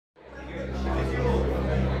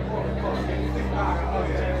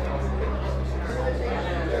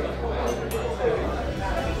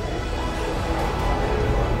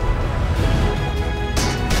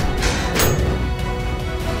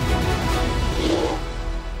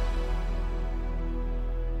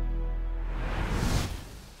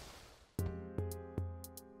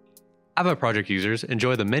AVAproject users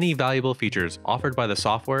enjoy the many valuable features offered by the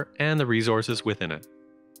software and the resources within it.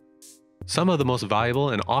 Some of the most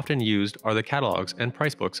valuable and often used are the catalogs and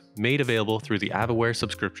price books made available through the AVAware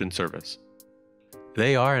subscription service.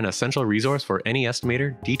 They are an essential resource for any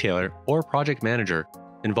estimator, detailer, or project manager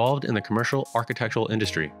involved in the commercial architectural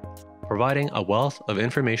industry, providing a wealth of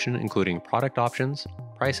information including product options,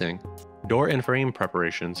 pricing, door and frame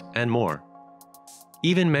preparations, and more.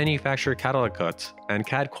 Even manufacturer catalog cuts and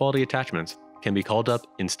CAD quality attachments can be called up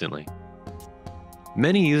instantly.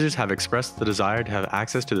 Many users have expressed the desire to have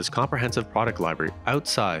access to this comprehensive product library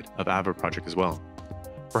outside of AVAproject as well,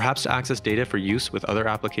 perhaps to access data for use with other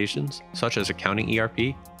applications such as accounting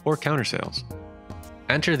ERP or counter sales.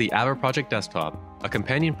 Enter the AVAproject desktop, a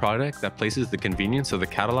companion product that places the convenience of the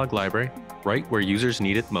catalog library right where users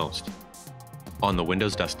need it most, on the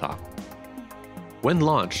Windows desktop. When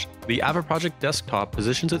launched, the AVAproject desktop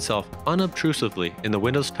positions itself unobtrusively in the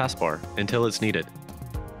Windows taskbar until it's needed.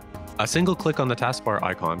 A single click on the taskbar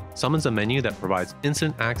icon summons a menu that provides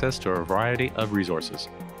instant access to a variety of resources.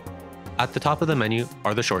 At the top of the menu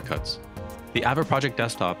are the shortcuts. The AVAproject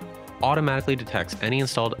desktop automatically detects any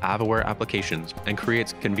installed AVAware applications and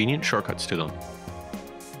creates convenient shortcuts to them.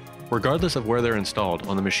 Regardless of where they're installed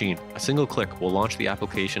on the machine, a single click will launch the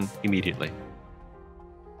application immediately.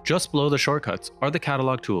 Just below the shortcuts are the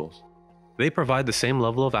catalog tools. They provide the same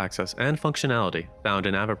level of access and functionality found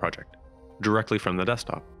in AVAproject, directly from the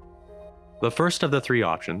desktop. The first of the three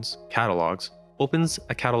options, Catalogs, opens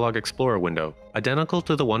a Catalog Explorer window identical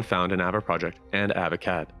to the one found in AVAproject and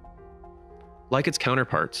AVACAD. Like its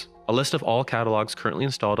counterparts, a list of all catalogs currently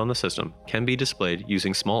installed on the system can be displayed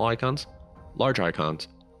using small icons, large icons,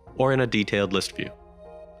 or in a detailed list view.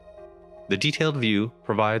 The detailed view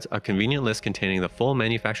provides a convenient list containing the full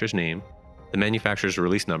manufacturer's name, the manufacturer's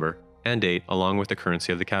release number, and date along with the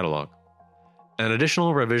currency of the catalog. An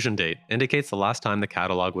additional revision date indicates the last time the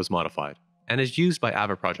catalog was modified, and is used by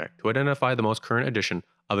AVAproject to identify the most current edition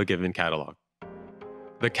of a given catalog.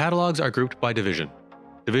 The catalogs are grouped by division.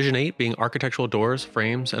 Division 8 being architectural doors,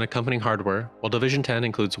 frames, and accompanying hardware, while Division 10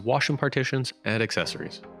 includes washroom partitions and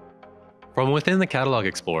accessories. From within the Catalog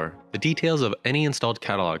Explorer, the details of any installed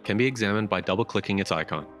catalog can be examined by double-clicking its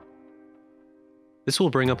icon. This will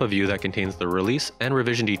bring up a view that contains the release and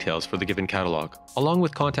revision details for the given catalog, along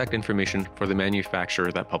with contact information for the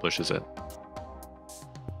manufacturer that publishes it.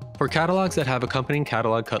 For catalogs that have accompanying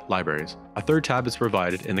catalog cut libraries, a third tab is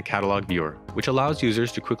provided in the Catalog Viewer, which allows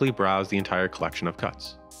users to quickly browse the entire collection of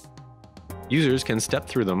cuts. Users can step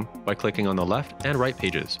through them by clicking on the left and right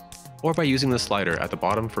pages, or by using the slider at the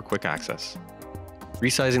bottom for quick access.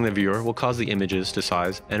 Resizing the viewer will cause the images to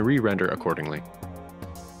size and re-render accordingly.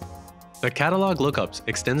 The Catalog Lookups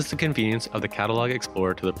extends the convenience of the Catalog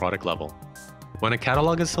Explorer to the product level. When a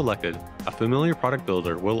catalog is selected, a familiar product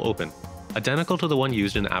builder will open, identical to the one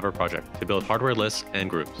used in AVAproject to build hardware lists and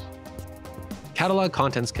groups. Catalog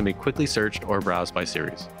contents can be quickly searched or browsed by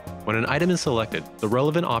series. When an item is selected, the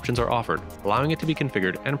relevant options are offered, allowing it to be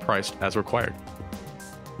configured and priced as required.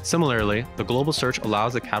 Similarly, the global search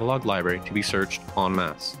allows the catalog library to be searched en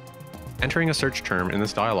masse. Entering a search term in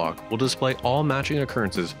this dialog will display all matching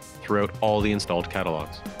occurrences throughout all the installed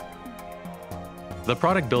catalogs. The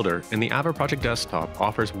product builder in the AVAproject desktop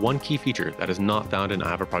offers one key feature that is not found in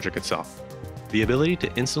AVAproject itself: the ability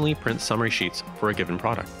to instantly print summary sheets for a given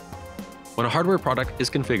product. When a hardware product is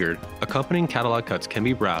configured, accompanying catalog cuts can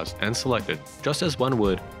be browsed and selected just as one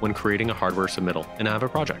would when creating a hardware submittal in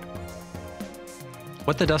AVAproject.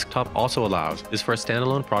 What the desktop also allows is for a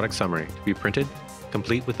standalone product summary to be printed,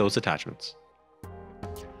 complete with those attachments.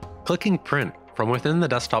 Clicking Print from within the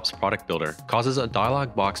desktop's product builder causes a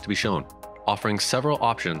dialog box to be shown, offering several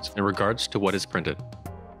options in regards to what is printed.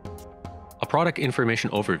 A product information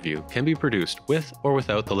overview can be produced with or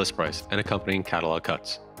without the list price and accompanying catalog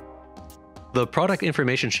cuts. The product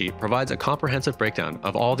information sheet provides a comprehensive breakdown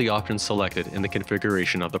of all the options selected in the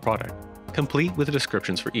configuration of the product, complete with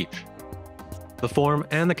descriptions for each. The form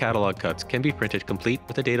and the catalog cuts can be printed complete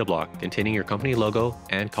with a data block containing your company logo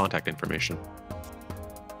and contact information.